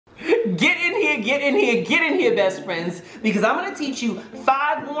Get in here, get in here, get in here, best friends, because I'm going to teach you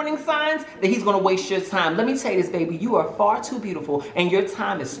 5 warning signs that he's going to waste your time. Let me tell you this, baby, you are far too beautiful and your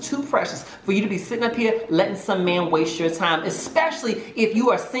time is too precious for you to be sitting up here letting some man waste your time, especially if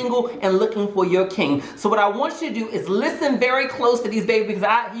you are single and looking for your king. So what I want you to do is listen very close to these, baby,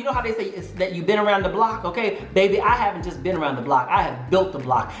 because you know how they say it's that you've been around the block, okay? Baby, I haven't just been around the block, I have built the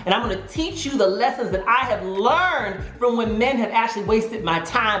block. And I'm going to teach you the lessons that I have learned from when men have actually wasted my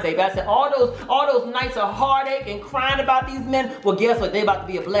time, baby. I said all those nights of heartache and crying about these men, well, guess what? They're about to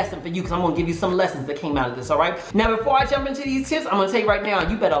be a blessing for you, because I'm going to give you some lessons that came out of this, all right? Now, before I jump into these tips, I'm going to tell you right now,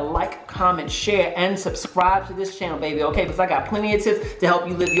 you better like, comment, share, and subscribe to this channel, baby, okay? Because I got plenty of tips to help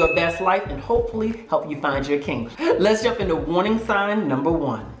you live your best life and hopefully help you find your king. Let's jump into warning sign number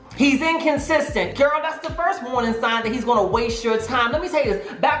 1. He's inconsistent. Girl, that's the first warning sign that he's gonna waste your time. Let me tell you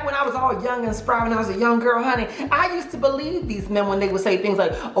this, back when I was all young and spry, when I was a young girl, honey, I used to believe these men when they would say things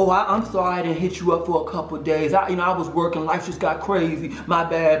like, oh, I'm sorry I didn't hit you up for a couple of days. I was working, life just got crazy, my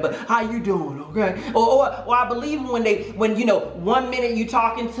bad, but how you doing, okay? Or I believe when you know, 1 minute you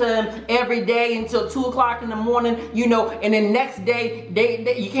talking to them every day until 2 o'clock in the morning, you know, and then next day,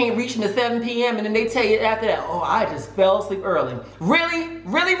 you can't reach them at 7 p.m. and then they tell you after that, oh, I just fell asleep early. Really?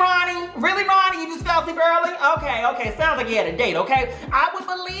 Really, Ronnie? Really, Ronnie? You just fell asleep early? Okay, sounds like you had a date, okay? I would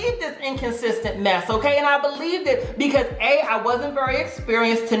believe this inconsistent mess, okay? And I believed it because A, I wasn't very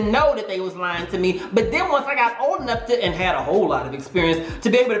experienced to know that they was lying to me, but then once I got old enough to, and had a whole lot of experience to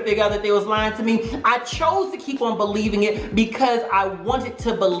be able to figure out that they was lying to me, I chose to keep on believing it because I wanted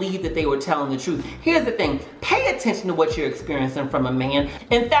to believe that they were telling the truth. Here's the thing, pay attention to what you're experiencing from a man.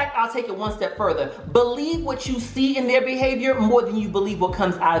 In fact, I'll take it one step further. Believe what you see in their behavior more than you believe what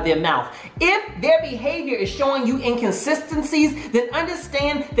comes out of their mouth. If their behavior is showing you inconsistencies, then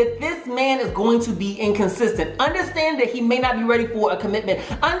understand that this man is going to be inconsistent. Understand that he may not be ready for a commitment.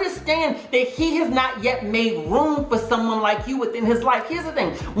 Understand that he has not yet made room for someone like you within his life. Here's the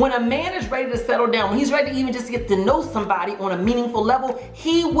thing, when a man is ready to settle down, when he's ready to even just get to know somebody on a meaningful level,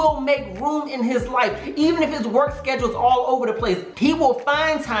 he will make room in his life. Even if his work schedule is all over the place, he will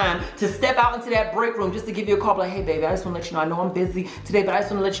find time to step out into that break room just to give you a call like, hey baby, I just want to let you know, I know I'm busy today, but I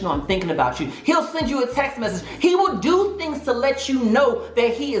just want to let you know I'm thinking about you. He'll send you a text message. He will do things to let you know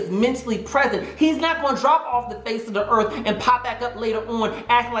that he is mentally present. He's not going to drop off the face of the earth and pop back up later on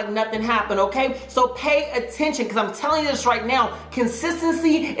acting like nothing happened, okay? So pay attention, because I'm telling you this right now,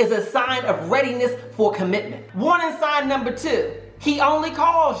 consistency is a sign of readiness for commitment. Warning sign number 2, he only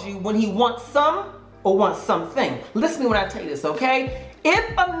calls you when he wants some or wants something. Listen to me when I tell you this, okay?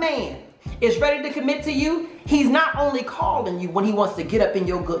 If a man is ready to commit to you, he's not only calling you when he wants to get up in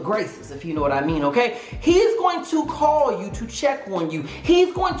your good graces, if you know what I mean, okay? He's going to call you to check on you.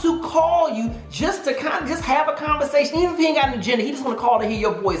 He's going to call you just to kind of just have a conversation. Even if he ain't got an agenda, he just want to call to hear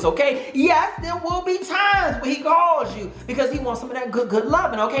your voice, okay? Yes, there will be times where he calls you because he wants some of that good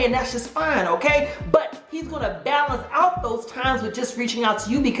loving, okay? And that's just fine, okay? But he's going to balance out those times with just reaching out to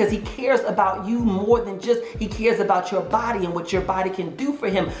you because he cares about you more than just he cares about your body and what your body can do for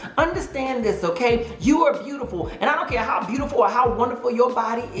him. Understand this, okay? You are beautiful, and I don't care how beautiful or how wonderful your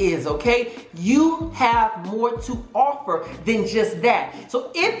body is, okay? You have more to offer than just that.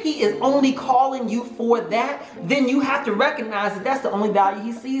 So if he is only calling you for that, then you have to recognize that that's the only value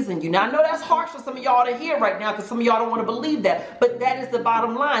he sees in you. Now, I know that's harsh for some of y'all to hear right now because some of y'all don't want to believe that, but that is the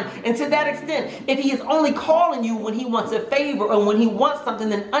bottom line. And to that extent, if he is only calling you when he wants a favor or when he wants something,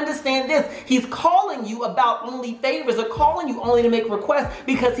 then understand this. He's calling you about only favors or calling you only to make requests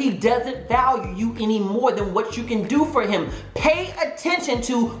because he doesn't value you any more than what you can do for him. Pay attention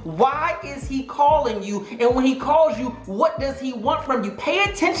to why is he calling you, and when he calls you, what does he want from you? Pay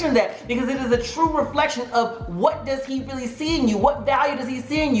attention to that because it is a true reflection of what does he really see in you? What value does he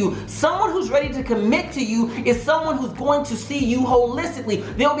see in you? Someone who's ready to commit to you is someone who's going to see you holistically.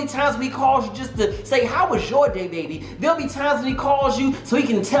 There'll be times when he calls you just to say, how was your day, baby? There'll be times when he calls you so he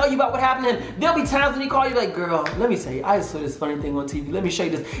can tell you about what happened to him. There'll be times when he calls you like, girl, let me tell you, I just saw this funny thing on TV. Let me show you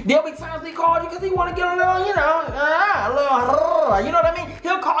this. There'll be times when he calls you because he want to get a little, you know what I mean?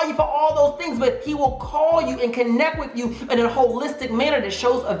 He'll call you for all those things, but he will call you and connect with you in a holistic manner that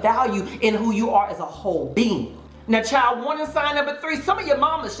shows a value in who you are as a whole being. Now, child, warning sign number 3, some of your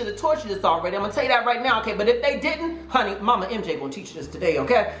mamas should have taught you this already. I'm going to tell you that right now, okay? But if they didn't, honey, Mama MJ going to teach you this today,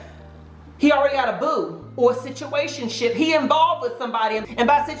 okay? He already got a boo. or situationship. He involved with somebody, and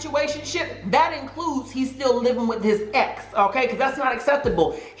by situationship, that includes he's still living with his ex, okay? Because that's not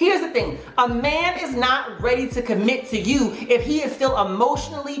acceptable. Here's the thing, a man is not ready to commit to you if he is still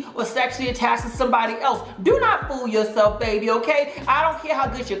emotionally or sexually attached to somebody else. Do not fool yourself, baby, okay? I don't care how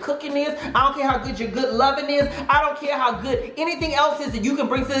good your cooking is. I don't care how good your good loving is. I don't care how good anything else is that you can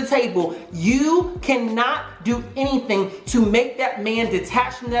bring to the table. You cannot do anything to make that man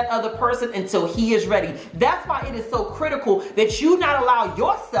detach from that other person until he is ready. That's why it is so critical that you not allow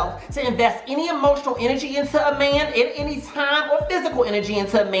yourself to invest any emotional energy into a man, at any time, or physical energy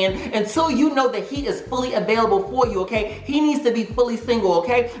into a man until you know that he is fully available for you, okay? He needs to be fully single,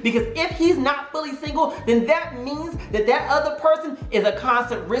 okay? Because if he's not fully single, then that means that that other person is a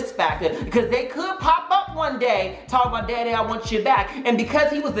constant risk factor, because they could pop up one day talking about, daddy, I want you back. And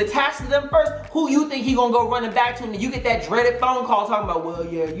because he was attached to them first, who you think he gonna go running back to? And you get that dreaded phone call talking about, well,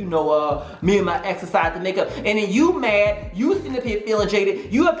 yeah, you know, me and my ex decided to make up. And then you mad, you sitting up here feeling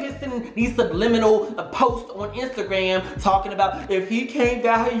jaded, you up here sending these subliminal posts on Instagram talking about, if he can't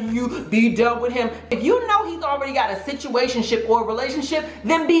value you, be done with him. If you know he's already got a situationship or a relationship,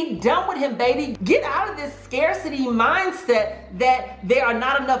 then be done with him, baby. Get out of this scarcity mindset that there are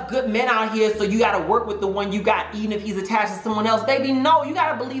not enough good men out here, so you gotta work with the one you got, even if he's attached to someone else. Baby, no, you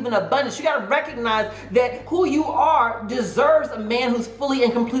gotta believe in abundance. You gotta recognize that who you are deserves a man who's fully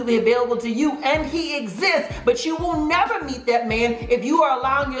and completely available to you, and he exists. But you will never meet that man if you are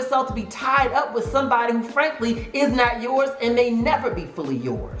allowing yourself to be tied up with somebody who frankly is not yours and may never be fully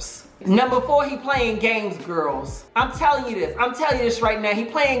yours. Number 4, he playing games, girls. I'm telling you this right now. He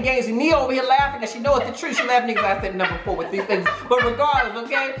playing games. And Nia over here laughing, and she knows the truth. She laughing because I said number 4 with these things. But regardless,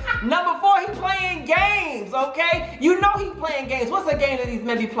 okay? Number 4, he playing games, okay? You know he playing games. What's a game that these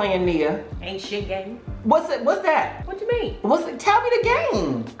men be playing, Nia? Ain't shit game. What's that? What you mean? Tell me the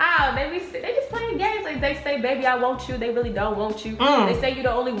game. They just playing games. Like they say, baby, I want you. They really don't want you. They say you're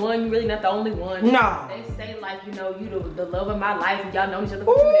the only one. You're really not the only one. No. They say, like, you know, you the love of my life, and y'all know each other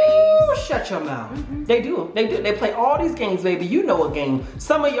for 2 days. Ooh, shut your mouth. They do. They play all these games, baby. You know a game.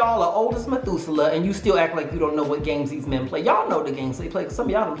 Some of y'all are old as Methuselah, and you still act like you don't know what games these men play. Y'all know the games they play. Some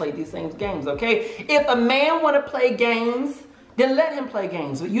of y'all don't play these same games, okay? If a man want to play games, then let him play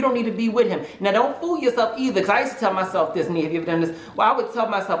games, but you don't need to be with him. Now, don't fool yourself either, because I used to tell myself this, Nia, have you ever done this? Well, I would tell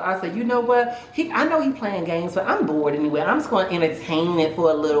myself, I say, you know what? I know he playing games, but I'm bored anyway. I'm just going to entertain it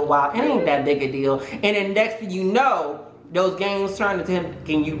for a little while. It ain't that big a deal. And then next thing you know, those games turn into him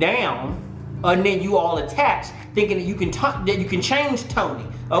getting you down, and then you all attached, thinking that you can change Tony.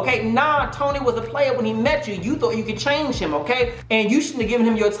 Okay, nah, Tony was a player when he met you. You thought you could change him, okay? And you shouldn't have given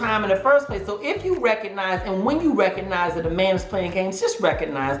him your time in the first place. So if you recognize, and when you recognize that a man is playing games, just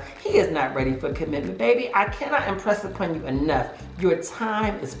recognize he is not ready for commitment, baby. I cannot impress upon you enough. Your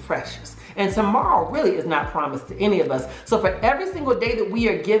time is precious. And tomorrow really is not promised to any of us. So for every single day that we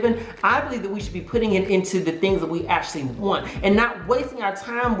are given, I believe that we should be putting it into the things that we actually want and not wasting our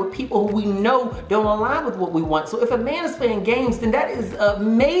time with people who we know don't align with what we want. So if a man is playing games, then that is a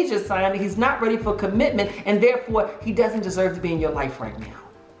major sign that he's not ready for commitment, and therefore he doesn't deserve to be in your life right now.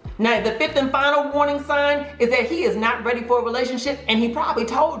 Now, the 5th and final warning sign is that he is not ready for a relationship, and he probably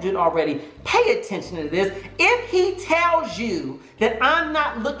told you it already. Pay attention to this. If he tells you that I'm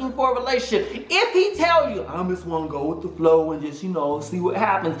not looking for a relationship, if he tells you, I just want to go with the flow and just, you know, see what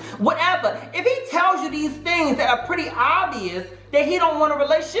happens, whatever. If he tells you these things that are pretty obvious, that he don't want a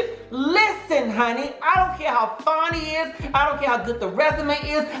relationship, listen, honey. I don't care how fine he is. I don't care how good the resume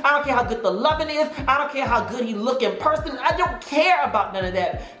is. I don't care how good the loving is. I don't care how good he look in person. I don't care about none of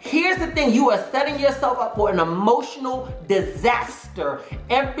that. Here's the thing. You are setting yourself up for an emotional disaster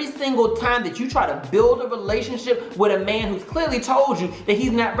every single time that you try to build a relationship with a man who's clearly told you that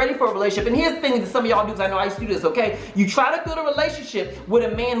he's not ready for a relationship. And here's the thing that some of y'all do, because I know I used to do this, okay? You try to build a relationship with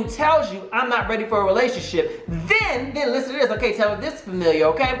a man who tells you, I'm not ready for a relationship. Then listen to this, okay? Tell me if this is familiar,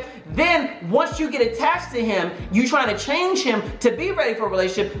 okay? Then once you get attached to him, you trying to change him to be ready for a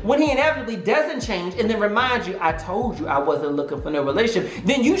relationship when he inevitably doesn't change, and then reminds you, I told you I wasn't looking for no relationship.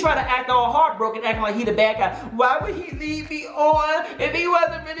 Then you try to act all heartbroken, acting like he the bad guy. Why would he leave me on? If he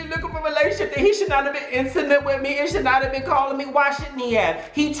wasn't really looking for a relationship, then he should not have been intimate with me. It should not have been calling me. Why shouldn't he have?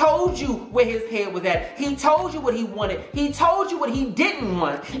 He told you where his head was at. He told you what he wanted. He told you what he didn't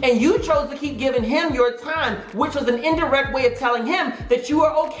want. And you chose to keep giving him your time, which was an indirect way of telling telling him that you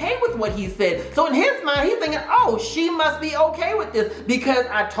are okay with what he said. So in his mind, he's thinking, oh, she must be okay with this because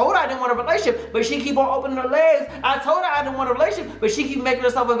I told her I didn't want a relationship, but she keep on opening her legs. I told her I didn't want a relationship, but she keep making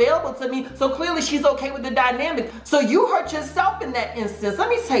herself available to me. So clearly she's okay with the dynamic. So you hurt yourself in that instance. Let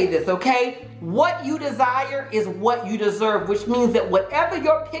me tell you this, okay? What you desire is what you deserve, which means that whatever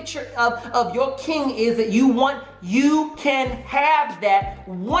your picture of your king is that you want, you can have that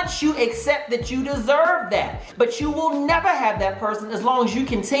once you accept that you deserve that. But you will never have that person as long as you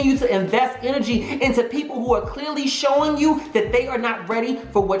continue to invest energy into people who are clearly showing you that they are not ready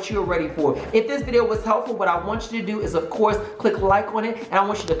for what you're ready for. If this video was helpful, what I want you to do is, of course, click like on it, and I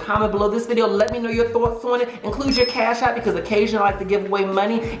want you to comment below this video. Let me know your thoughts on it. Include your Cash App because occasionally I like to give away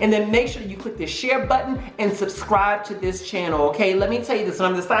money. And then make sure you click the share button and subscribe to this channel, okay? Let me tell you this,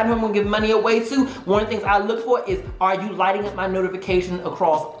 when I'm deciding who I'm gonna give money away to, one of the things I look for is, are you lighting up my notification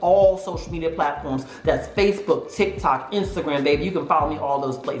across all social media platforms? That's Facebook, TikTok, Instagram, baby. You can follow me all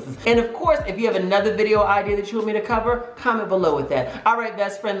those places. And of course, if you have another video idea that you want me to cover, comment below with that. All right,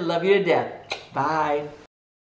 best friend, love you to death. Bye.